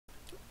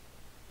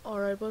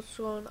Alright, what's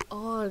going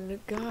on,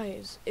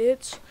 guys?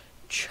 It's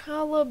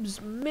Chaleb's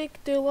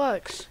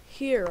Deluxe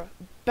here,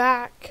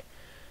 back.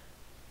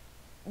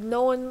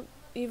 No one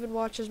even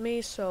watches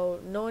me, so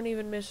no one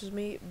even misses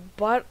me,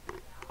 but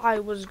I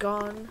was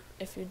gone,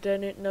 if you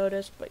didn't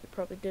notice, but you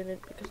probably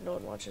didn't because no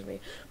one watches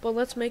me. But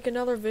let's make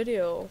another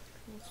video.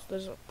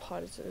 There's a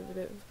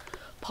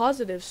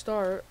positive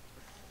start,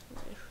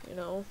 you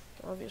know,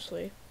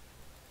 obviously.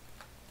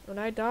 When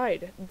I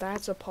died,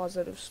 that's a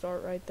positive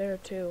start right there,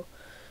 too.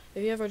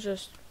 If you ever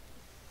just...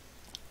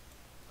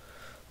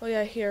 Oh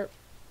yeah, here.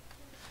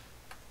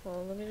 Hold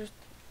on, let me just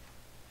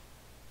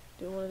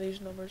do one of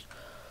these numbers.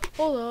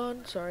 Hold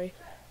on, sorry.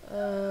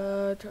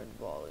 Turn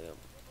volume.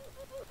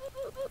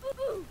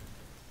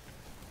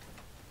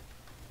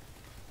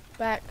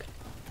 Back.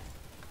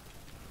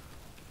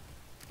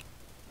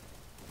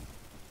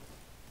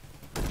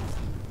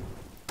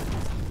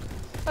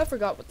 I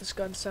forgot what this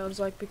gun sounds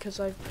like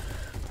because I've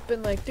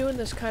been like doing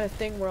this kind of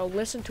thing where I'll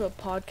listen to a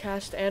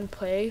podcast and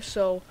play,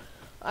 so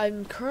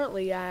I'm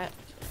currently at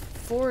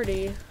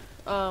 40,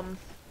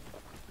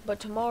 but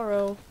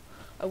tomorrow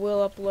I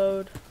will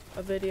upload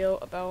a video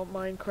about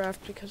Minecraft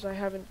because I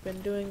haven't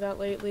been doing that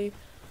lately,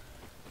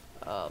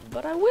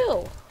 but I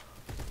will.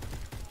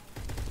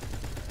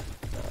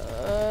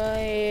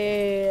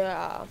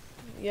 Yeah,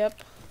 yep,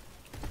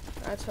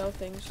 that's how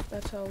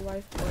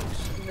life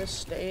works in this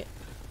state.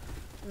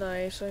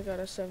 Nice, I got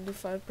a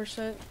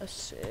 75%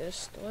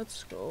 assist.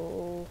 Let's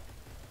go.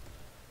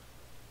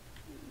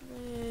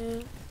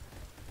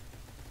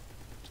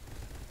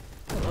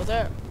 Hello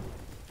there.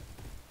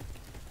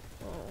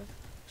 Oh,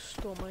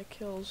 stole my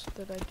kills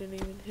that I didn't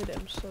even hit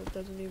him, so it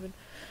doesn't even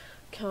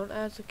count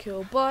as a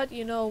kill. But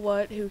you know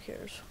what? Who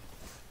cares?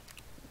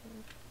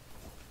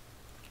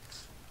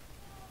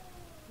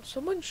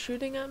 Someone's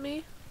shooting at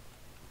me?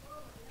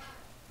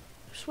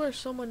 I swear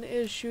someone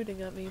is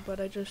shooting at me,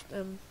 but I just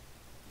am...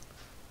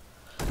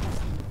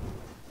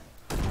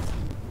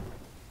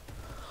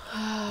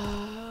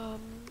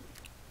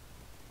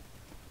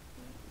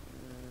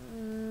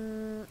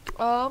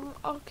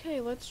 okay,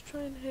 let's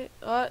try and hit,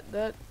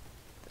 that.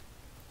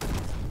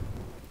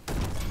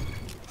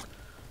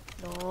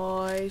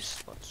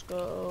 Nice, let's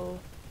go.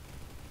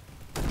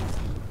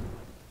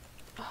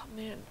 Oh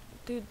man,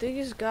 dude,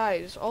 these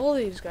guys, all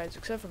these guys,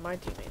 except for my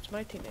teammates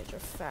are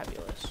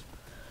fabulous.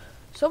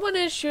 Someone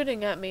is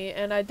shooting at me,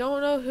 and I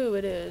don't know who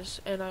it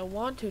is, and I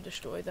want to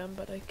destroy them,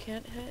 but I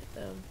can't hit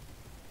them.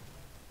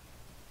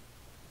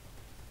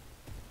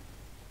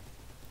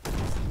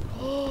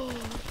 Oh,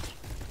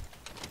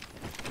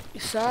 you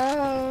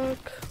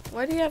suck.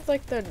 Why do you have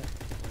like the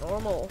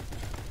normal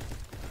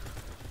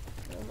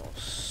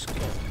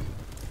skin?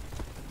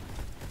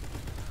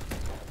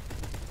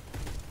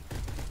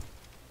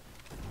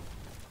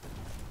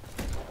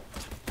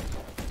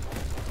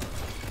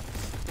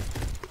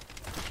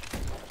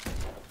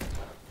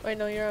 Wait,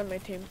 no, you're on my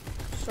team.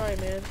 Sorry,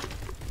 man.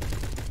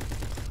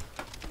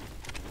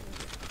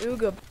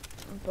 Ooga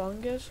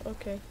bungus?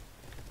 Okay.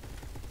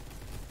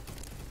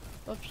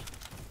 Oops.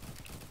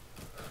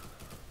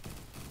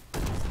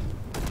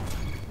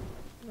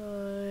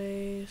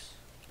 Nice.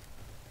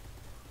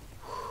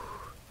 Cool.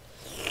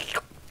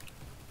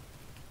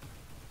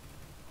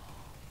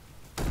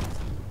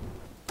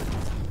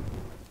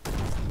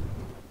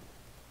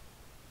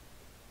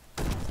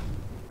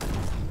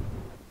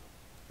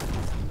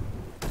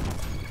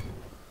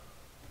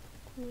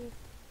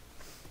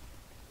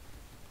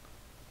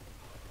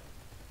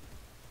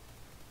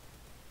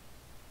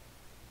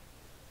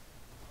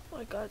 Oh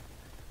my god.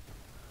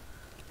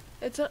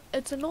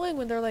 It's annoying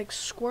when they're like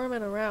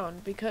squirming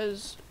around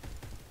because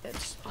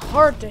it's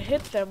hard to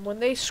hit them when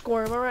they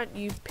squirm around,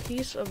 you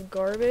piece of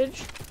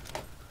garbage.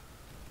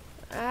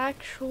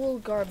 Actual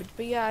garbage.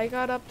 But yeah, I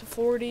got up to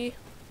 40,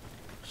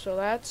 so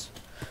that's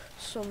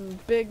some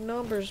big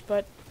numbers,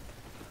 but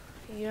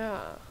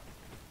yeah.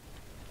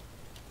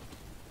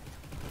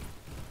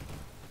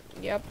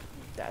 Yep,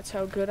 that's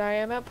how good I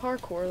am at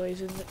parkour,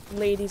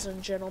 ladies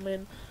and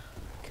gentlemen.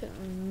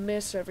 Can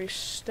miss every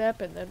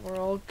step and then we're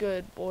all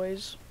good,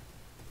 boys.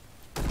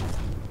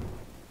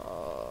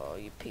 Oh,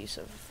 you piece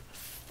of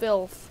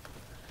filth.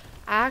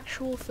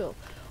 Actual filth.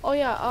 Oh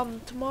yeah,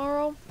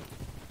 tomorrow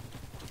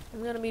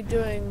I'm gonna be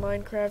doing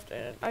Minecraft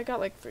and I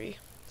got like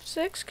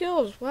 6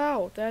 kills.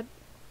 Wow,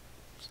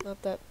 it's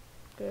not that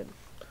good.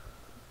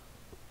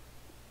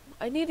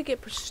 I need to get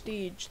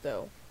prestige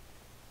though.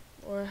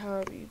 Or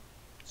however you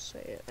say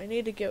it. I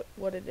need to get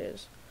what it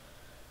is.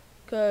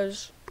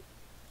 Cause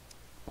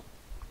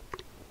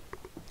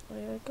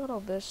I got all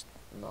this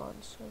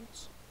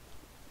nonsense.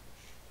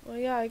 Oh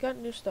yeah, I got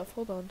new stuff.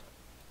 Hold on.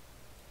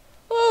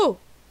 Oh!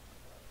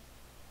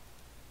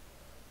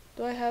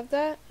 Do I have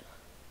that?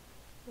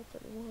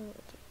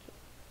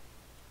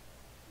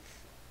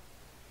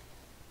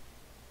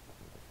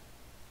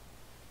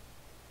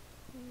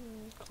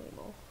 Claim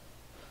all.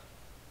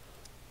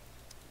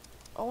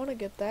 I want to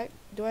get that.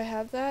 Do I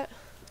have that?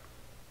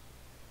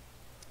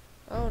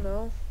 I don't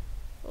know.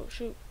 Oh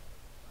shoot.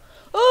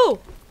 Oh!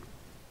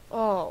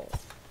 Oh.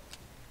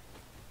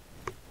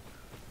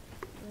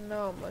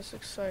 now I'm less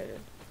excited.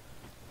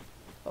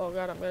 Oh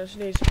god, I'm gonna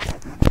sneeze.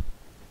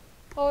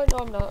 Oh no,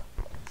 I'm not.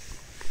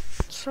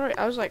 Sorry,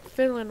 I was like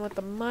fiddling with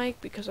the mic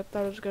because I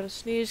thought I was gonna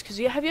sneeze. Cause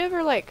have you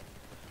ever like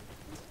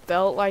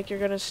felt like you're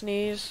gonna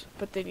sneeze,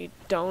 but then you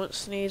don't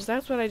sneeze?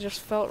 That's what I just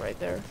felt right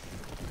there.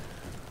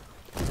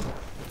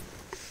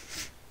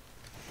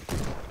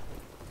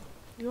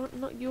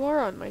 You are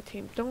on my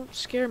team. Don't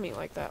scare me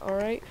like that,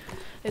 alright?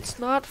 It's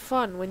not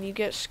fun when you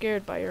get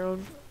scared by your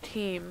own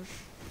team.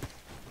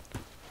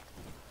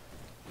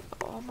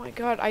 Oh my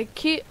god, I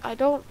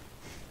don't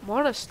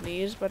want to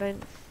sneeze, but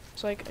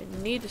it's like I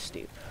need to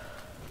sneeze.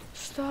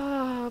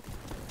 Stop.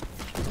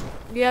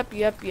 Yep.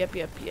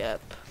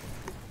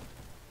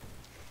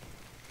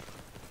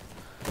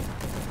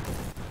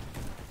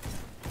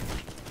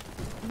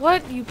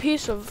 What, you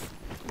piece of...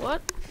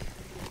 what?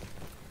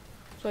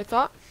 So I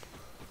thought?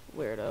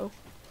 Weirdo.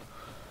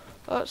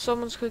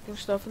 Someone's cooking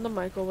stuff in the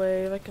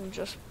microwave. I can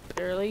just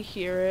barely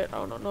hear it.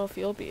 I don't know if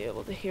you'll be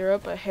able to hear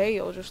it, but hey,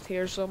 you'll just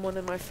hear someone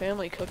in my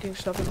family cooking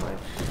stuff in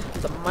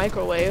the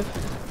microwave.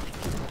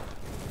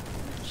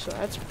 So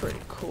that's pretty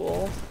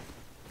cool.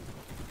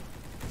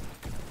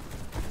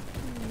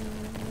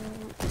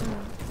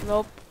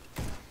 Nope.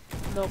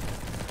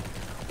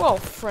 We're all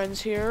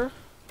friends here.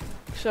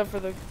 Except for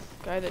the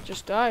guy that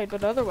just died,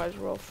 but otherwise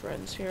we're all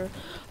friends here.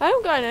 I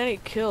haven't gotten any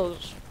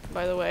kills,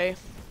 by the way,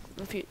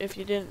 if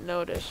you didn't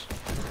notice.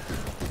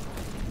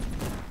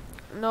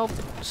 Nope,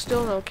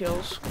 still no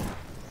kills.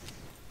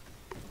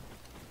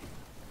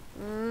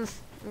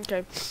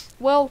 Okay.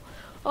 Well,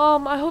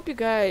 I hope you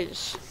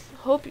guys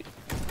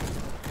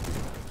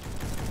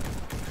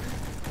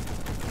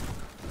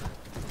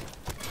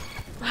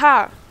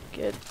Ha!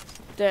 Get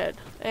dead.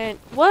 And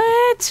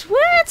what?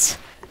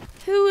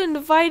 Who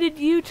invited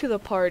you to the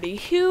party?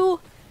 Who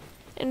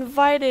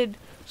invited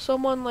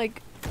someone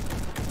like...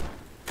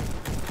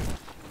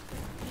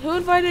 who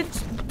invited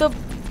the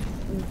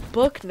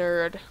book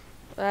nerd?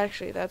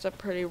 Actually, that's a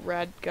pretty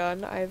rad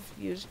gun. I've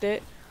used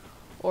it.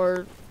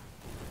 Or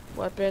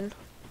weapon.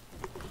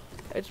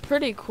 It's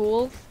pretty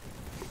cool.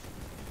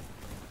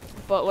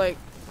 But like,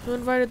 who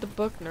invited the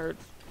book nerd?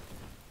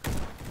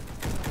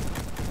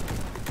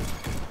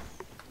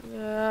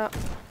 Yeah.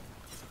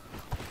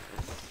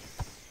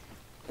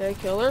 Did I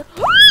kill her?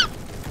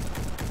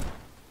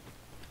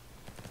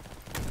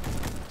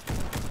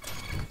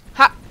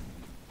 Ha!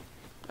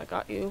 I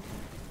got you.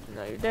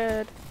 Now you're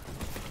dead.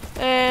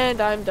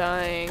 And I'm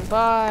dying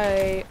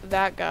by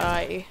that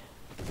guy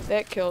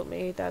that killed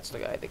me. That's the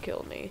guy that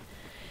killed me.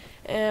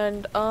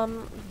 And,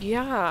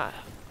 yeah.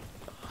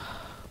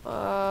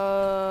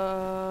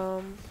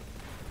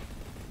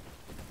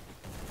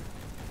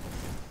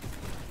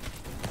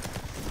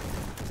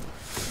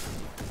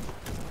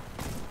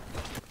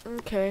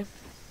 Okay.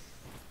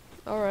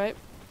 Alright.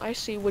 I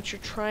see what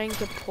you're trying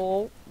to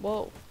pull.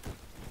 Whoa.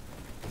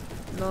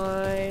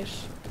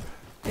 Nice.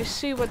 I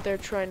see what they're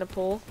trying to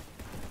pull.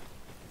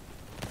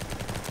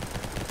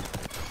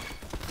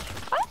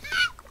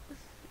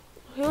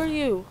 Who are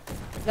you?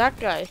 That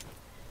guy.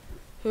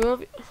 Who are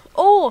you?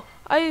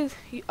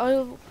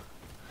 Oh!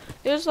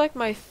 There's like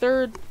my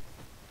third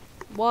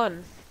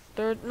one.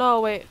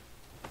 No, wait.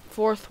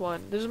 Fourth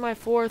one. This is my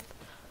fourth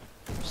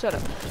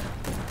setup.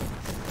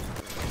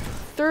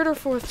 Third or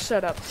fourth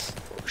setup.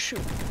 Oh,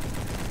 shoot.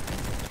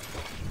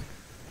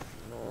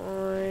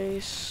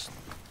 Nice.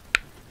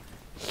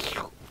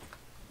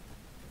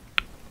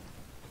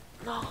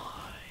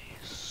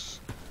 Nice.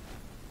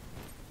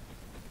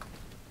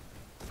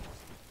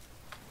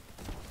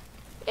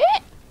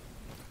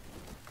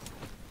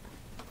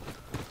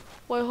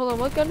 Wait, hold on.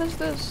 What gun is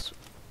this?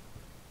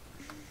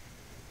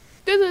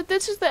 Dude,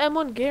 this is the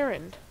M1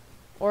 Garand.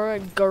 Or a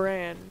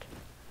Garand.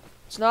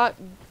 It's not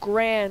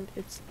Grand.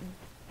 It's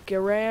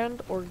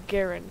Garand or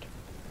Garand.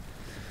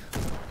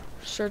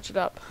 Search it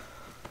up.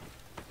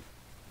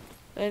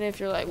 And if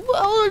you're like,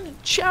 well,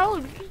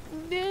 challenge.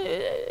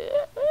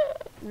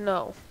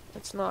 No,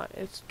 it's not.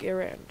 It's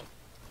Garand.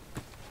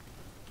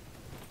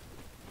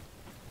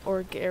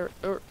 Or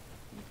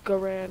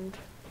Garand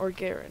or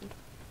Garand.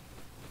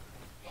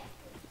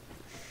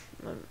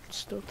 I'm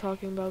still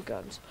talking about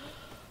guns.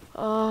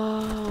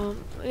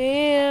 And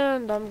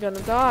I'm gonna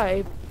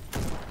die.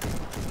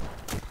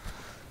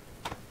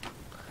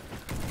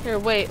 Here,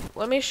 wait.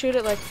 Let me shoot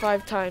it like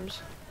 5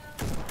 times.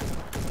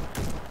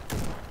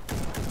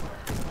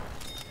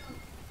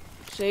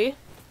 See?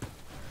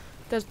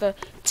 There's the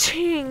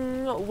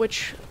ting,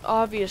 which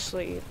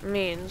obviously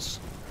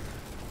means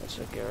it's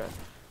a Garand.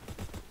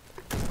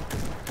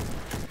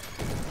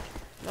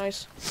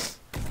 Nice.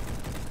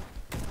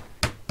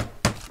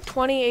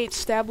 28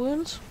 stab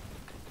wounds.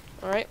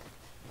 Alright.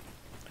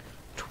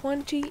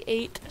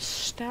 28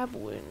 stab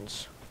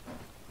wounds.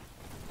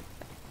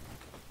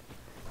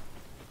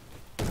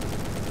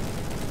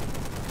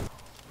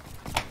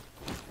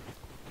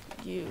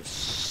 You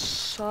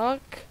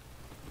suck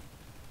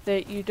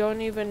that you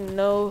don't even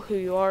know who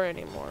you are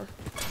anymore.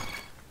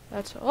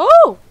 That's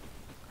oh!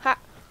 Ha!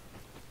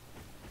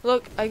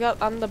 Look, I got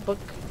the book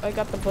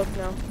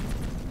now.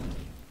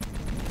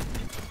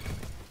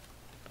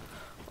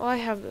 Oh, I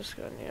have this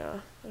gun, yeah.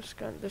 This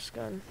gun, this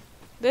gun.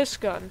 This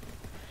gun.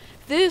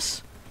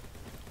 This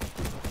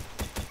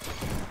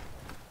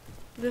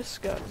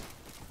gun.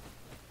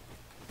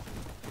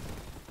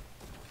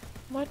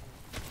 What?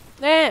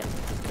 Eh!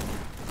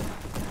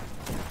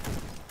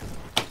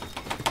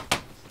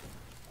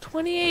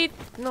 28,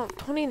 no,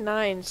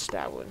 29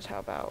 stab wounds, how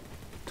about?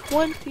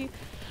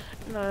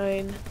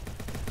 29.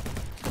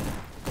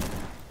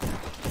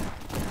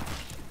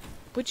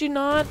 Would you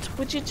not?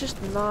 Would you just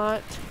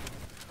not?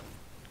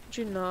 Would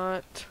you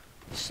not?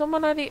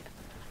 Someone already...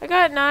 I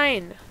got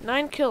 9.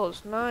 9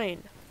 kills.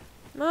 9.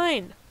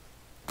 9!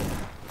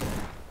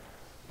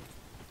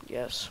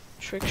 Yes.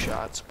 Trick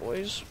shots,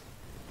 boys.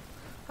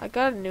 I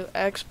got a new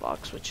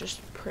Xbox, which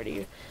is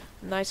pretty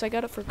nice. I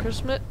got it for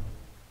Christmas.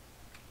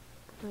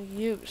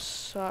 You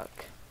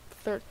suck.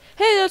 Hey,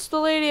 that's the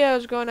lady I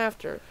was going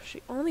after.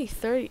 She only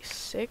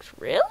 36?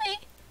 Really?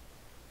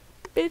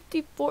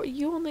 54.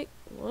 You only...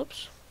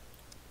 Whoops.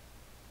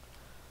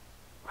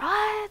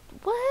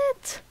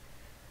 What?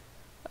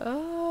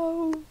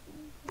 Oh,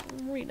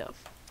 Reno.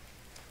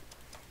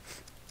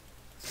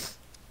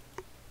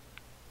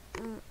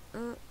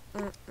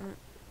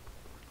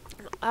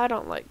 I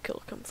don't like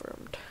kill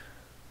confirmed.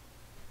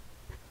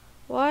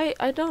 Why?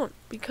 I don't.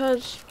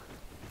 Because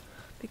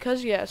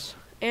yes.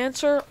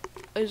 Answer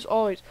is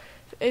always.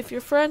 If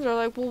your friends are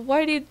like, well,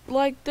 why do you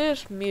like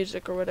this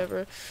music or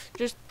whatever?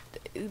 Just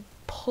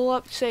pull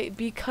up, say,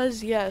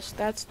 because yes.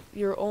 That's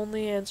your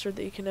only answer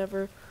that you can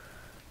ever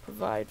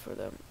provide for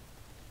them.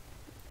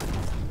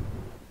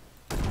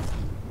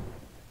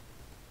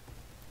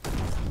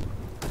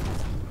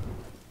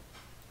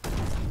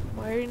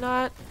 Why are you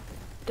not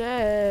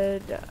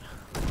dead?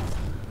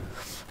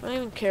 I don't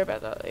even care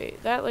about that lady.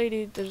 That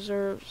lady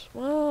deserves...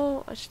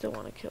 Well, I still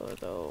want to kill her,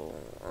 though.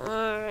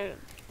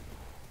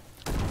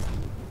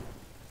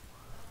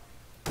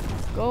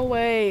 Go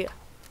away.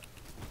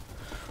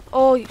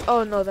 Oh,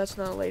 no, that's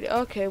not a lady.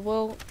 Okay,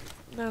 well,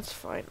 that's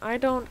fine. I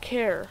don't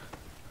care.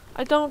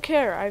 I don't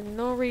care. I have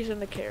no reason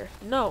to care.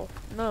 No,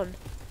 none.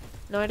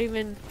 Not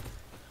even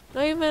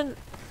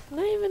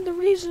the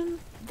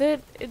reason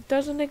that it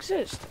doesn't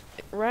exist.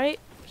 Right?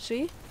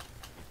 See?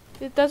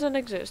 It doesn't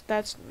exist.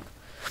 That's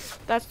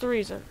the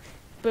reason.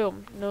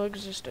 Boom. No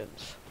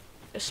existence.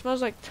 It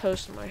smells like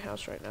toast in my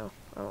house right now.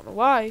 I don't know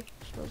why. It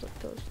smells like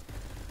toast.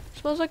 It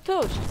smells like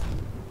toast.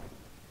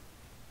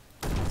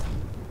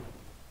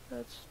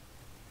 That's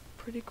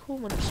pretty cool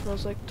when it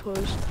smells like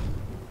toast.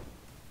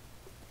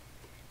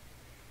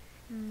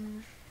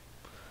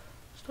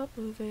 Stop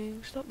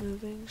moving. Stop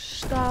moving.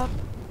 Stop.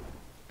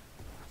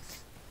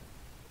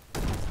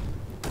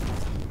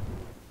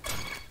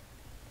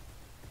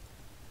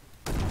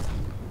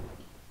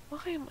 Why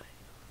am I?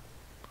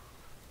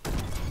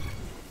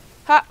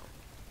 Ha!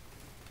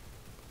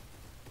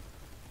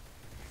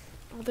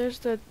 Well, there's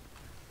the...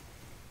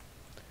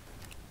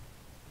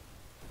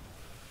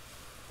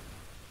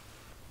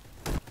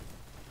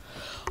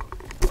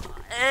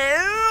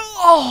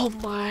 Oh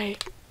my...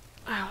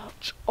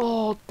 Ouch.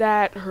 Oh,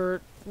 that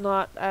hurt.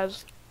 Not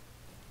as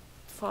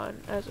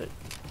fun as it...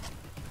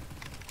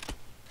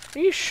 Are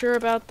you sure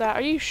about that?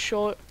 Are you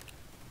sure?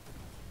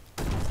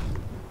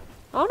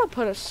 I want to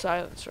put a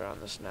silencer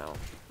on this now.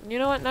 You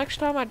know what? Next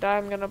time I die,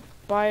 I'm gonna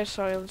buy a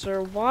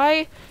silencer.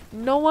 Why?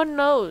 No one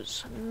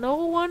knows. No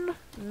one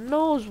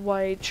knows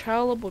why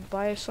Chaleb would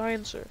buy a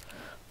silencer.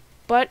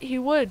 But he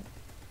would.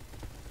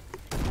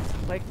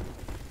 Like...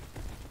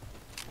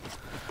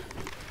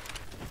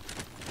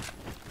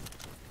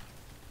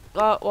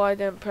 Oh, well, I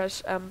didn't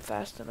press M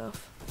fast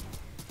enough.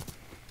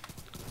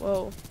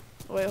 Whoa.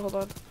 Wait, hold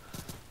on.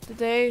 Did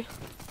they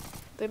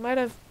might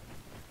have...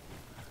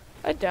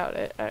 I doubt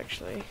it,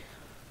 actually.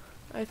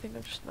 I think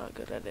I'm just not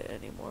good at it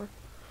anymore.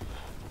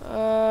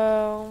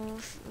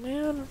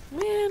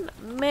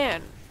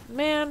 Man.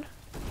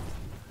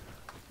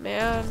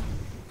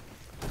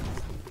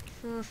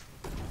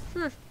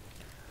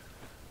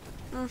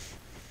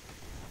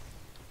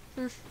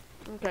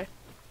 Okay.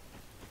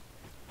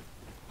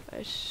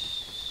 I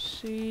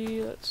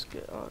see. Let's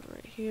get on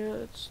right here.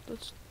 Let's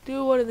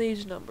do one of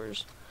these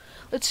numbers.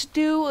 Let's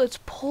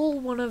pull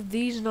one of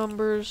these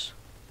numbers.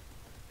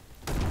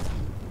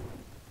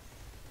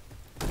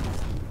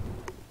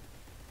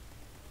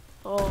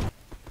 Oh.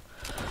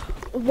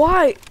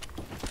 Why?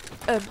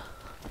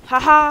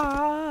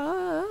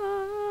 Haha.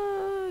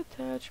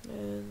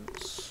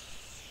 Attachments.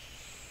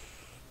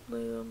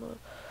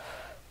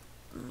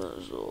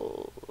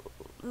 Muzzle.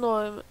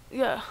 No,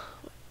 yeah.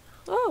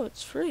 Oh,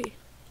 it's free.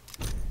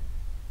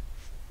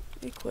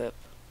 Equip.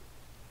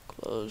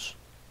 Close.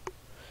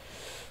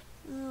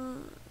 Let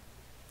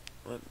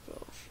me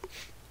go.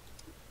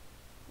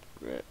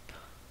 Rip.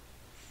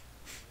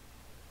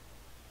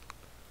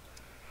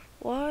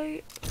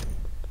 Why?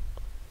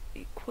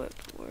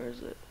 Equipped. Where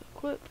is it?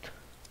 Equipped.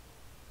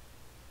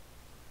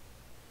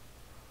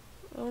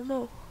 I don't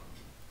know.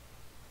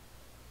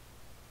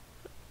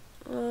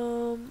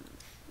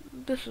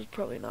 This is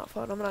probably not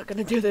fun. I'm not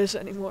gonna do this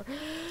anymore.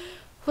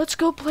 Let's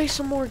go play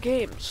some more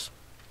games.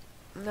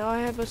 Now I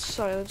have a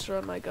silencer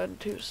on my gun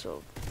too,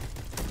 so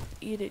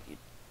Eat it, you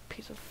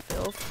piece of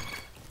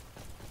filth.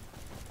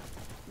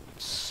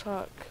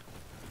 Suck.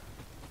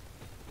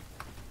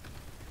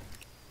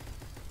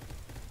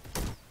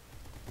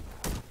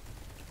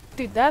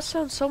 Dude, that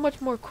sounds so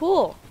much more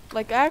cool.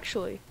 Like,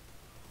 actually.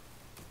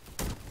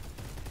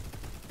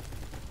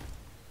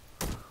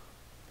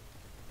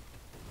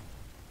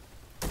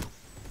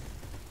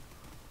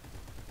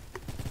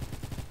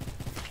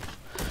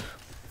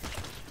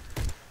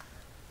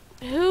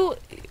 Who?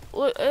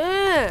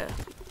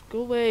 Go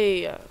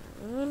away.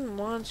 No one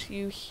wants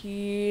you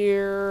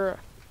here.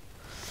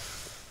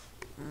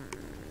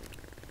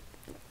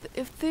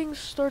 If things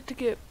start to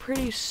get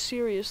pretty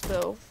serious,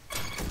 though.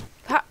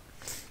 Ha!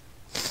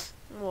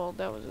 Well,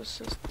 that was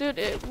assist. Dude,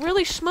 it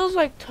really smells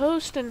like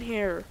toast in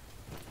here.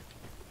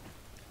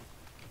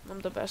 I'm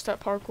the best at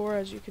parkour,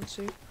 as you can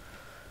see.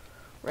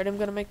 Right, I'm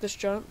gonna make this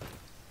jump.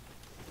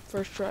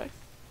 First try.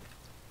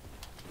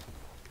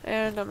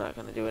 And I'm not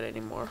gonna do it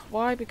anymore.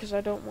 Why? Because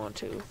I don't want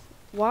to.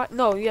 Why?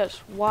 No,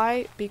 yes.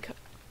 Why? Because...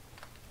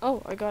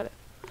 Oh, I got it.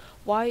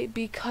 Why?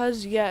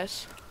 Because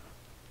yes.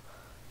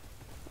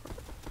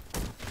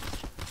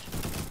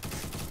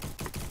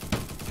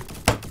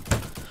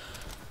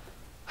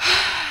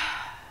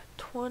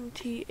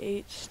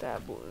 $28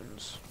 stab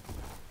wounds.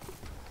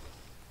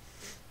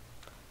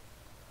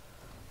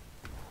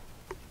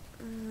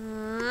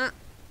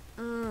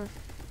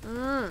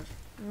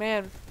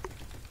 Man.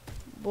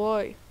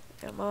 Boy.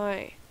 Am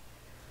I?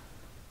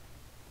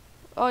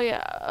 Oh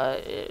yeah.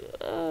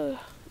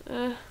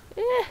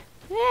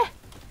 Yeah.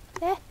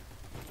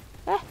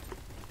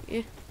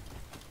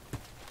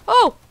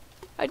 Oh,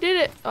 I did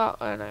it. Oh,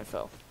 and I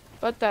fell.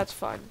 But that's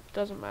fine.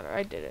 Doesn't matter.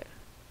 I did it.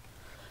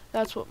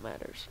 That's what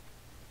matters.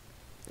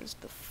 Is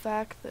the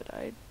fact that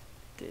I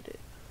did it.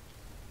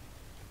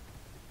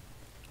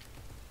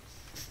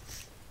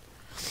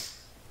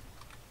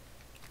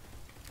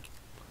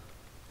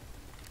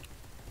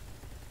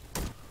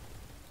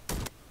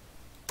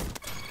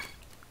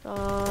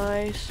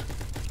 Nice.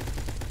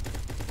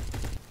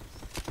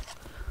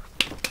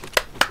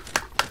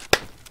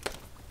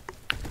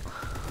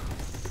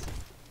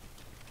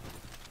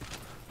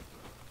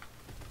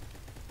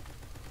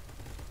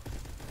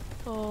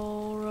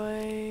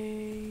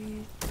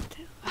 Alright.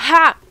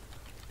 Ha!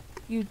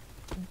 You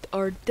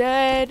are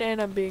dead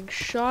and I'm being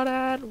shot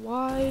at.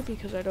 Why?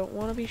 Because I don't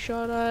want to be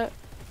shot at.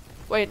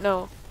 Wait,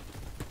 no.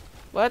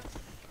 What?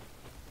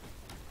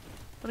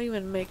 Don't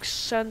even make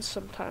sense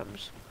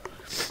sometimes.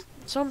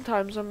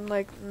 Sometimes I'm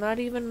like not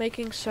even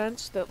making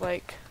sense that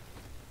like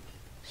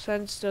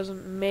sense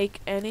doesn't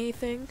make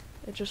anything.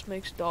 It just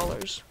makes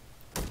dollars.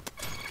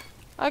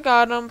 I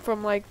got him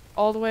from like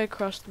all the way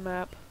across the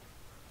map.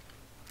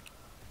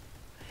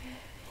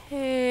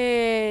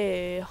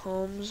 Hey,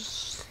 home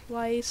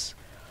slice.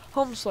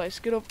 Home slice,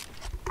 get up.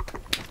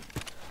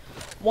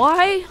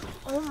 Why?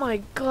 Oh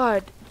my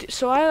god.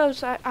 So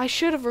I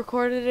should have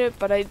recorded it,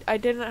 but I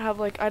didn't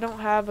have like I don't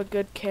have a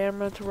good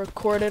camera to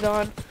record it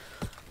on.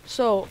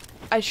 So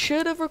I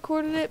should have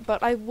recorded it,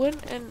 but I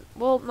wouldn't, and,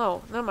 well,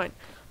 no, never mind.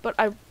 But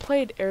I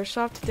played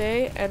Airsoft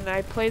today, and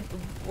I played,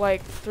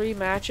 like, 3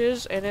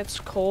 matches, and it's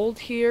cold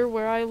here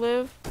where I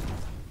live,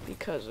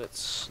 because it's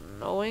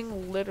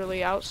snowing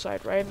literally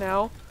outside right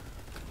now.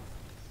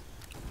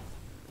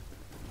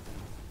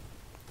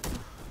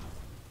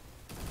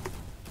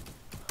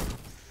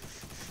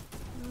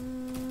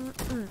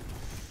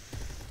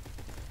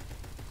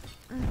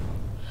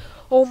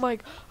 Oh my,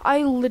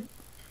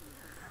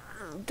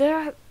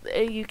 that,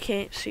 you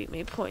can't see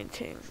me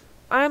pointing.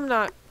 I'm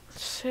not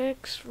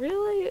 6,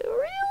 really?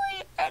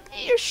 Really? Are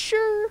you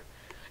sure? Are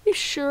you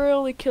sure I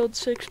only killed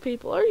 6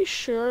 people? Are you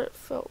sure? It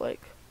felt like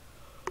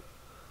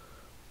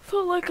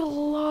a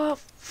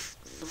lot.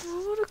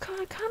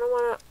 I kind of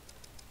want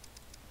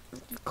to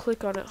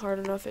click on it hard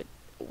enough, it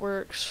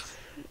works.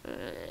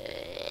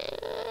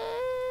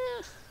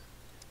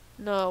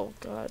 No,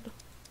 God.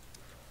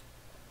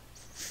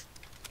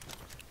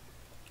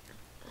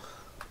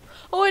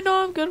 Oh, I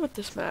know I'm good with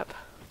this map.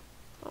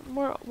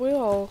 We're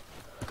all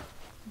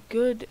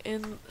good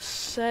in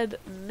said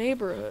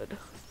neighborhood.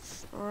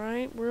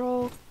 Alright, we're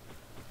all...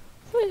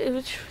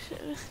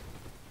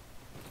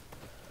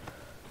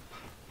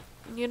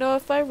 You know,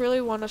 if I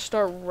really want to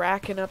start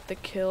racking up the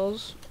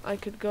kills, I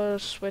could go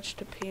switch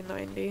to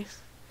P90.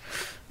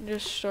 And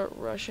just start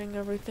rushing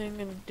everything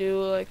and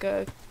do like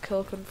a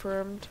kill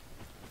confirmed.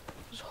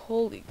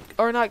 Holy...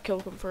 Or not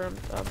kill confirmed,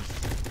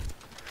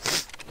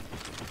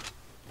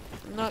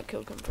 not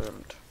kill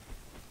confirmed.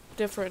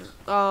 Different.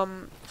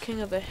 King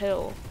of the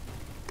Hill.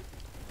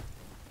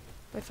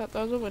 I thought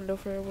that was a window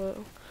for a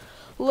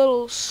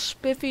little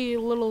spiffy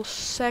little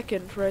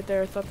second right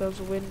there. I thought that was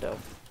a window.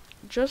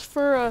 Just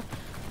for a...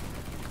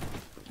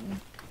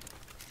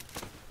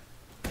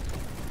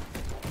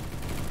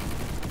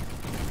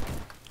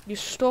 You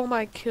stole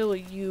my kill,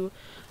 you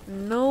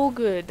no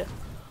good.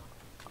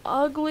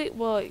 Ugly...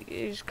 Well,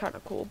 he's kind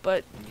of cool,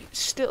 but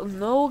still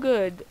no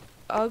good.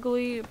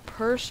 Ugly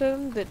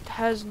person that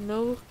has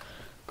no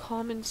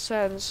common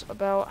sense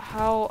about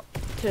how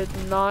to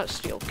not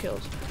steal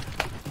kills.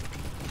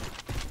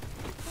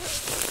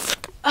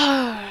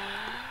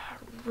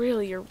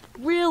 are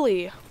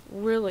really,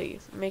 really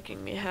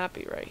making me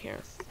happy right here.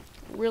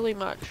 Really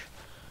much.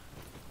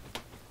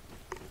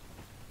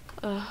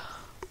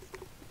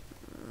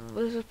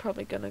 This is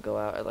probably gonna go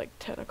out at like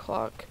 10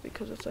 o'clock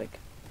because it's like,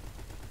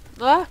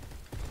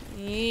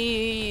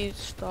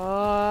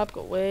 stop,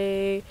 go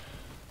away,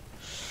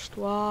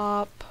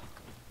 stop.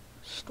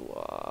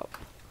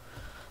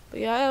 But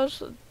yeah, I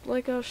was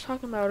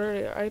talking about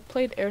earlier, I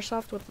played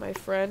airsoft with my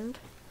friend,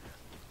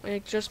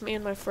 like just me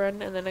and my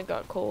friend, and then it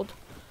got cold.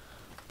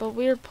 But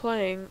we were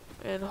playing,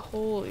 and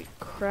holy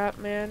crap,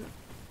 man.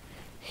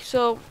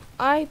 So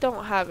I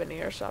don't have any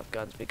airsoft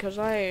guns because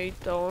I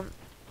don't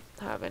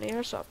have any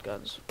airsoft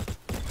guns.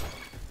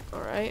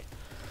 Alright?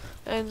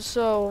 And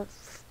so,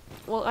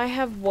 well, I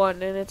have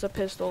one, and it's a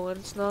pistol, and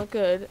it's not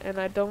good, and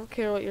I don't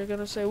care what you're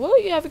gonna say.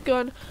 Well, you have a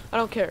gun. I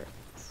don't care.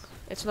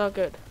 It's not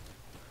good.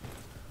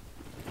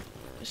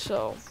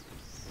 So,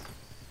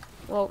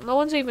 well, no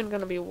one's even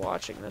gonna be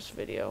watching this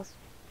video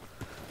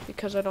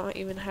because I don't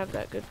even have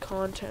that good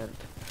content.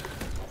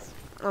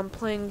 I'm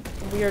playing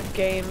weird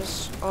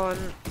games on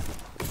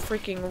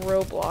freaking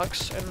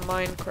Roblox and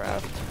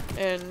Minecraft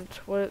and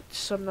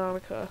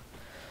Subnautica.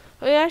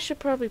 Oh yeah, I should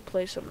probably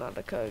play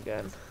Subnautica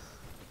again.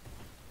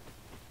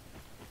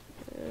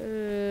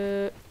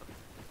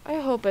 I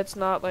hope it's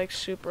not like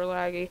super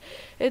laggy.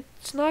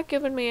 It's not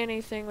giving me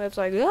anything that's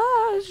like,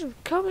 it's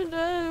coming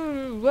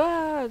down,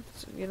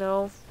 you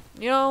know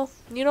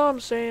what I'm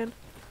saying?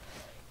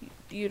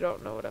 You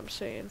don't know what I'm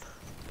saying.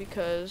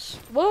 Because,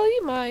 well,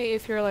 you might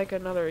if you're like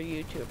another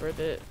YouTuber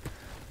that,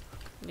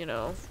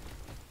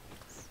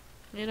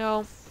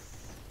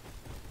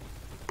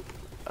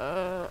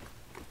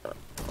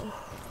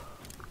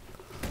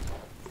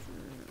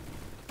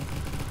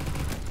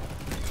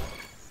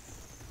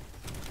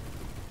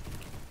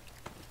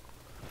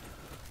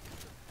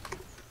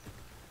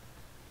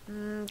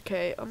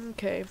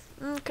 Okay.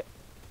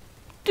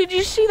 Did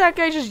you see that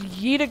guy just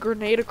yeet a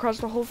grenade across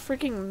the whole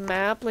freaking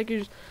map? Like,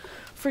 he's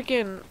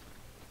freaking...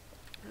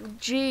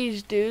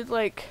 Jeez, dude,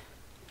 like...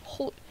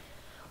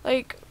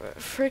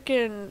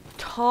 freaking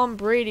Tom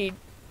Brady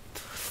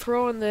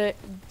throwing the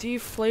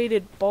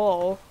deflated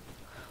ball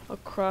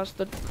across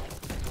the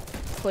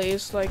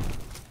place, like,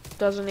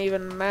 doesn't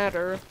even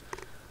matter.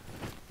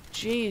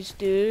 Jeez,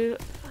 dude.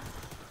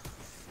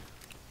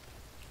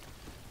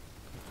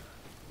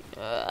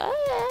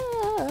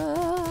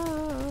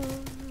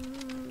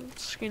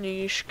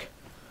 Skinnyshk.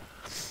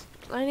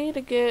 I need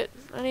to get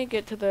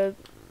to the,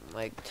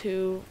 like,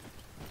 2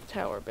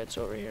 tower bits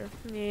over here.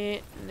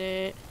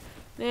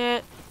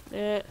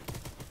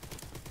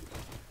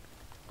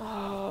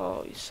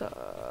 Oh, you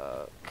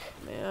suck.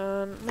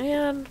 Man.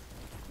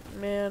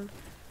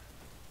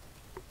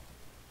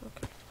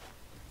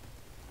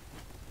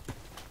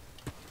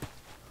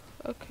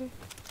 Okay.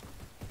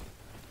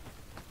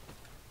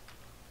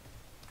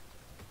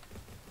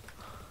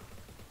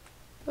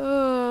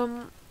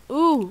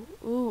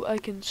 Ooh, I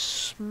can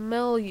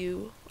smell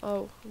you.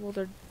 Oh, well,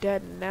 they're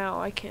dead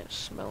now. I can't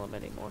smell them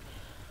anymore.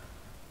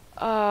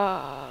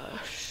 Oh!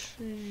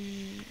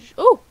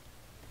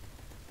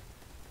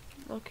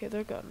 Okay,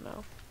 they're gone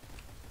now.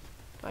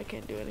 I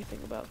can't do anything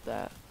about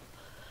that.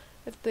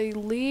 If they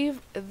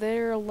leave,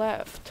 they're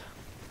left.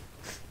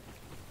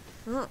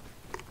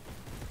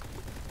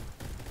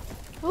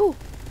 Oh!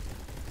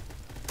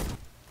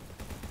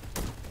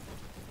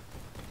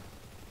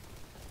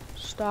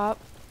 Stop.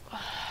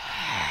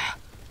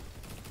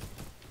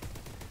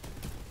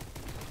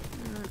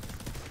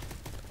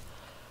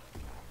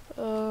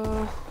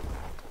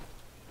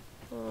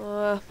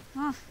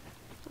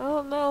 I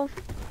don't know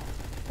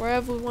where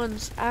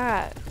everyone's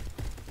at.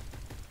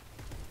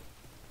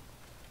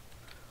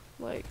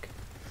 Like,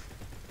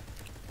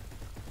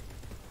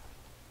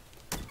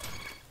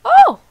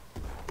 oh!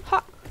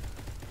 Ha!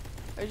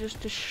 I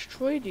just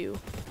destroyed you.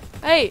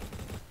 Hey!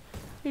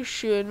 You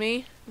shooting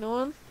me? No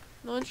one?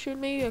 No one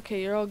shooting me?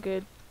 Okay, you're all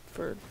good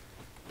for...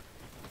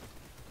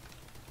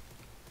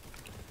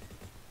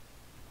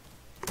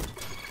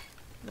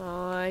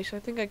 Nice. I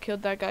think I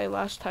killed that guy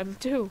last time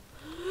too.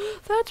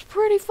 That's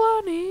pretty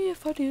funny,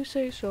 if I do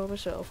say so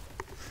myself.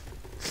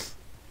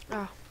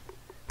 Ah.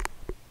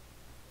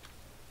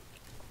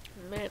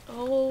 Man,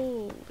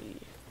 holy.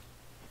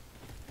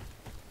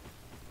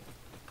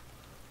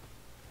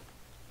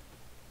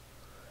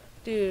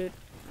 Dude.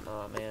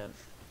 Oh, man.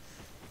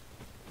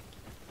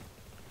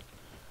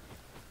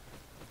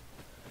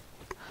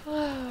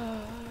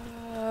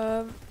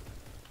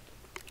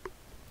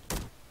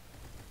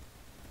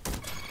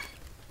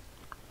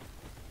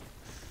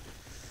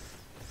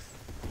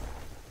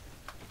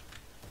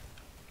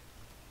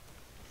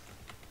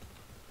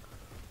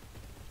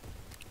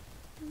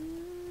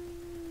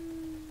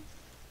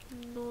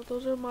 No,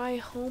 those are my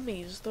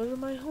homies. Those are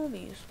my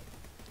homies.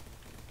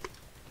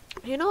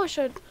 You know I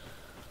should...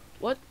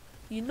 What?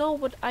 You know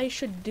what I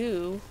should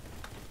do?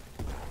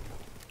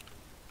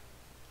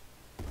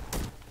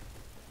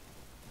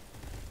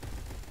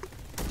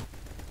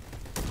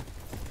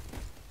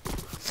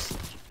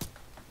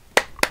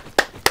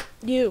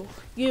 You.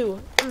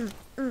 You,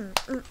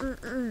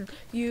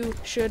 you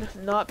should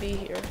not be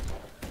here.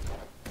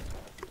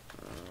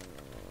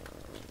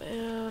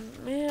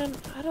 Man,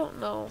 I don't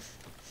know.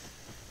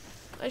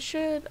 I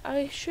should.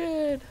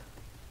 The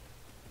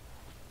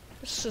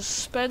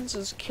suspense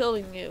is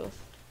killing you.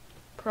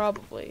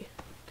 Probably.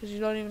 Because you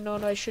don't even know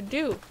what I should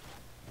do.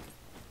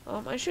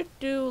 I should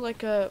do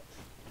like a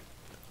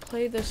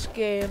play this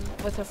game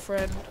with a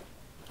friend.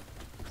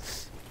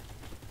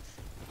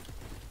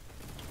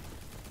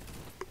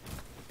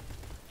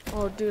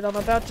 Oh dude, I'm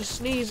about to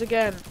sneeze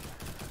again.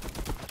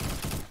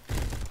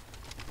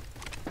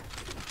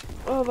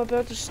 Oh, I'm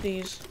about to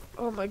sneeze.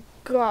 Oh my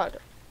god.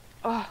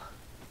 Ah.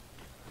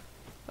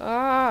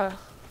 Ah.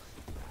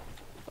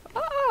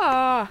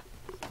 Ah.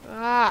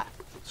 Ah.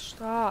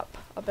 Stop.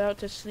 About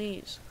to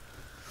sneeze.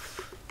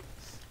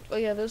 Oh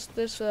yeah, this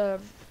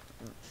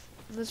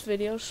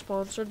video is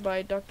sponsored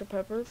by Dr.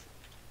 Pepper.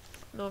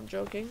 No, I'm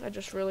joking. I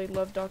just really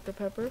love Dr.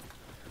 Pepper.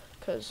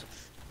 Because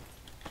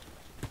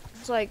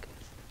it's like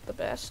the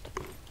best.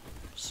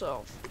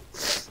 So,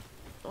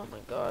 oh my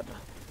god.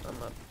 I'm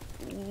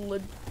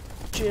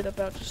legit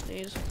about to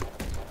sneeze.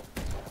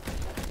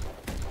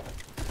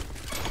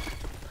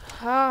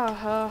 Ha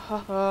ha ha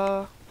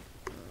ha.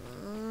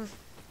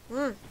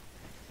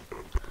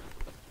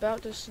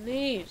 About to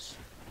sneeze.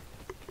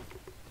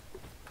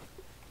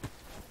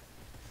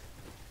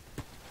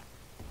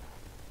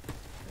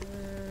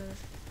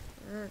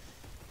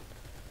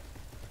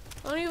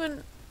 I don't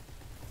even.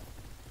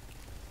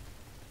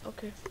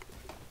 Okay.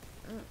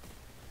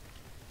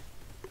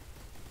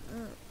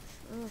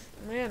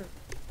 Man,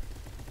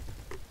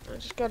 I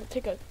just gotta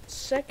take a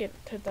second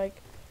to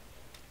like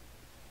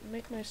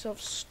make myself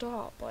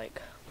stop.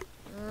 Like.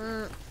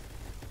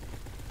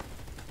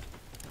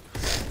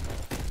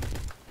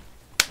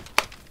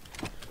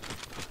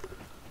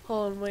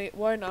 Hold on, wait.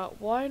 Why not?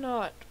 Why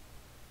not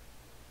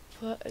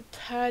put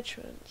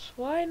attachments?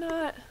 Why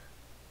not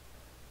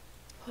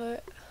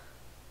put?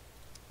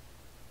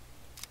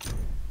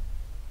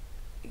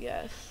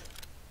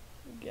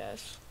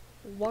 Yes.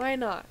 Why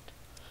not?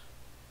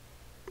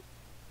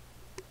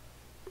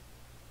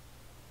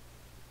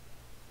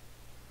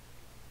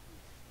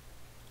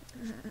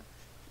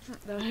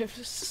 Now I have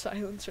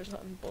silencers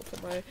on both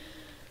of my.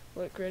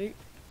 Look, ready?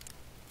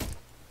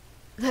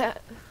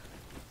 That.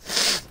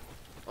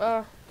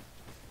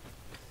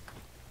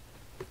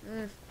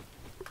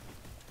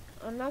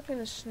 I'm not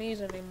gonna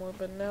sneeze anymore,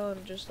 but now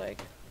I'm just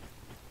like.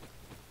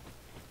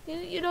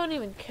 You don't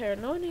even care.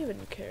 No one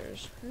even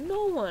cares.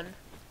 No one.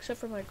 Except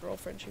for my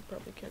girlfriend, she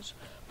probably cares.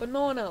 But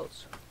no one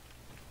else.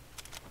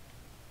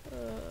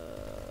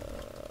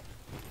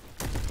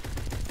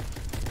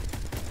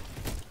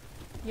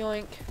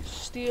 Yoink.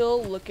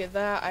 Steal. Look at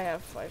that. I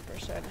have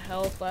 5%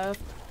 health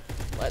left.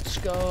 Let's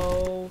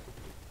go.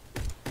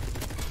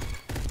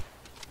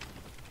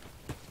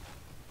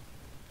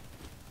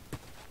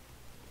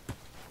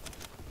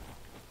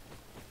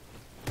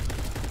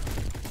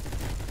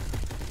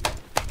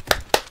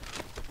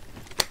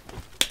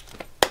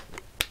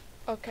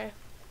 Okay.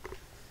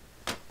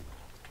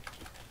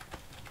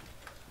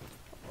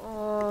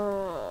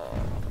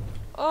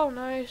 Oh,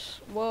 nice.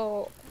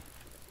 Well,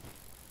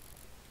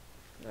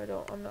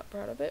 I'm not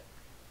proud of it.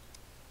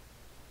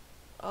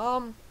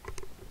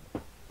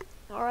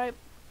 Alright.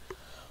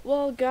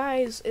 Well,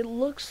 guys, it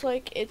looks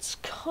like it's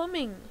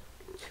coming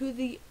to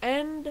the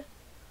end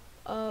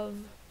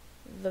of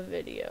the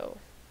video.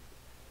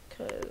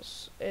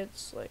 Because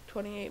it's like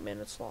 28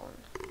 minutes long.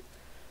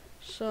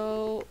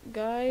 So,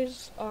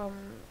 guys,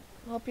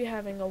 hope you're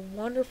having a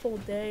wonderful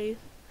day.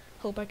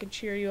 Hope I can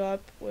cheer you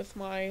up with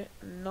my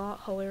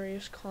not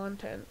hilarious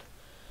content.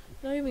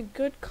 Not even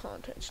good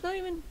content.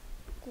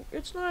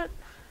 It's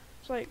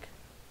like,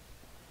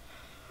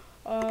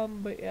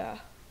 but yeah.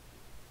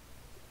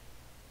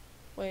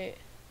 Wait.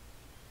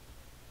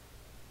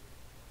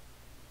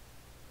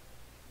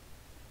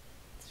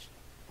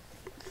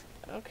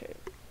 Okay.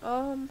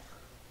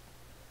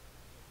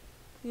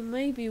 You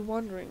may be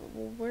wondering,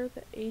 well, where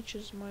the H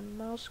is my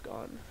mouse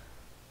gone?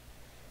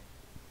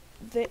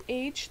 The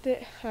H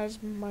that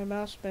has my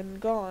mouse been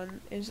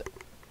gone is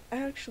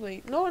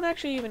actually, no one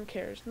actually even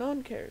cares. No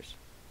one cares.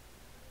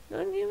 No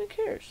one even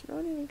cares. No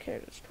one even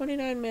cares. It's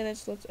 29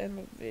 minutes. Let's end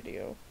the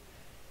video.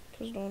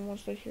 Because no one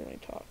wants to hear me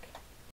talk.